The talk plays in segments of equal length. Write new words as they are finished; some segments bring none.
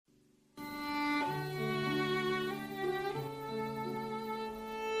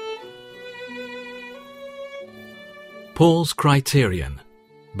Paul's Criterion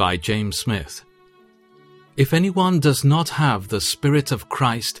by James Smith. If anyone does not have the Spirit of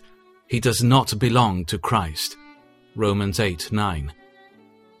Christ, he does not belong to Christ. Romans 8:9.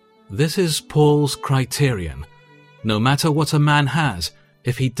 This is Paul's criterion. No matter what a man has,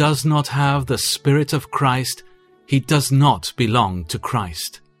 if he does not have the Spirit of Christ, he does not belong to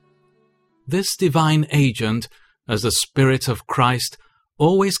Christ. This divine agent, as the Spirit of Christ,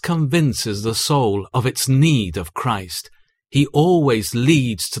 always convinces the soul of its need of Christ. He always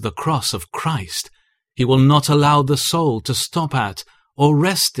leads to the cross of Christ. He will not allow the soul to stop at or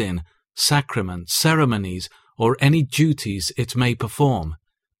rest in sacraments, ceremonies, or any duties it may perform.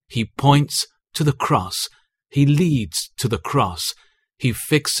 He points to the cross. He leads to the cross. He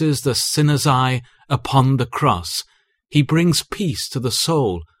fixes the sinner's eye upon the cross. He brings peace to the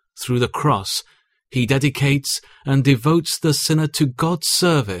soul through the cross. He dedicates and devotes the sinner to God's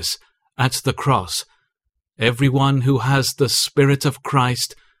service at the cross. Everyone who has the Spirit of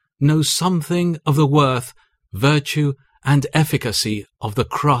Christ knows something of the worth, virtue, and efficacy of the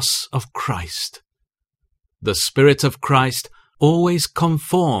cross of Christ. The Spirit of Christ always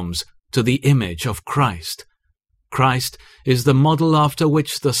conforms to the image of Christ. Christ is the model after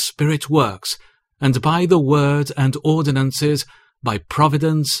which the Spirit works, and by the word and ordinances, by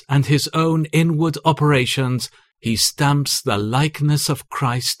providence and his own inward operations, he stamps the likeness of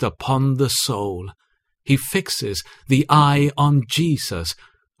Christ upon the soul. He fixes the eye on Jesus,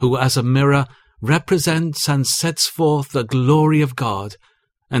 who as a mirror represents and sets forth the glory of God,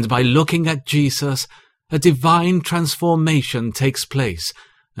 and by looking at Jesus, a divine transformation takes place,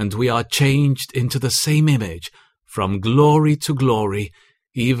 and we are changed into the same image, from glory to glory,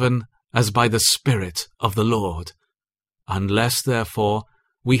 even as by the Spirit of the Lord. Unless, therefore,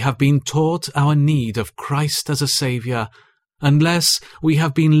 we have been taught our need of Christ as a Saviour, unless we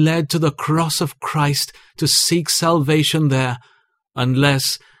have been led to the cross of Christ to seek salvation there,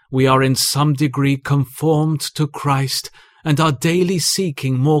 unless we are in some degree conformed to Christ and are daily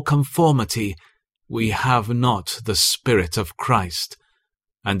seeking more conformity, we have not the Spirit of Christ.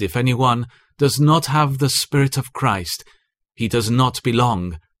 And if anyone does not have the Spirit of Christ, he does not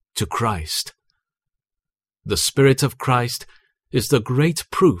belong to Christ. The Spirit of Christ is the great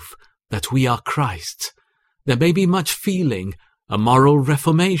proof that we are Christ's. There may be much feeling, a moral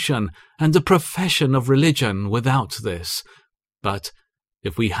reformation, and a profession of religion without this. But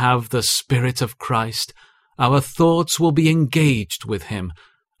if we have the Spirit of Christ, our thoughts will be engaged with him,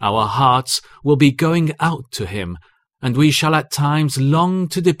 our hearts will be going out to him, and we shall at times long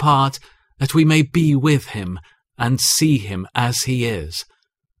to depart that we may be with him and see him as he is.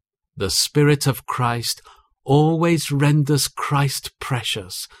 The Spirit of Christ always renders Christ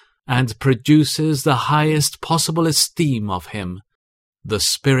precious and produces the highest possible esteem of him. The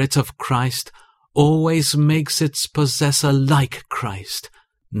Spirit of Christ always makes its possessor like Christ,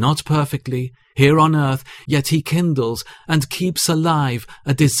 not perfectly, here on earth, yet he kindles and keeps alive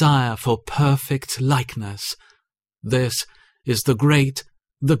a desire for perfect likeness. This is the great,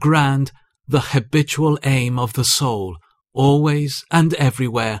 the grand, the habitual aim of the soul, always and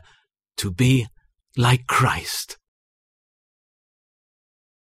everywhere, to be like Christ.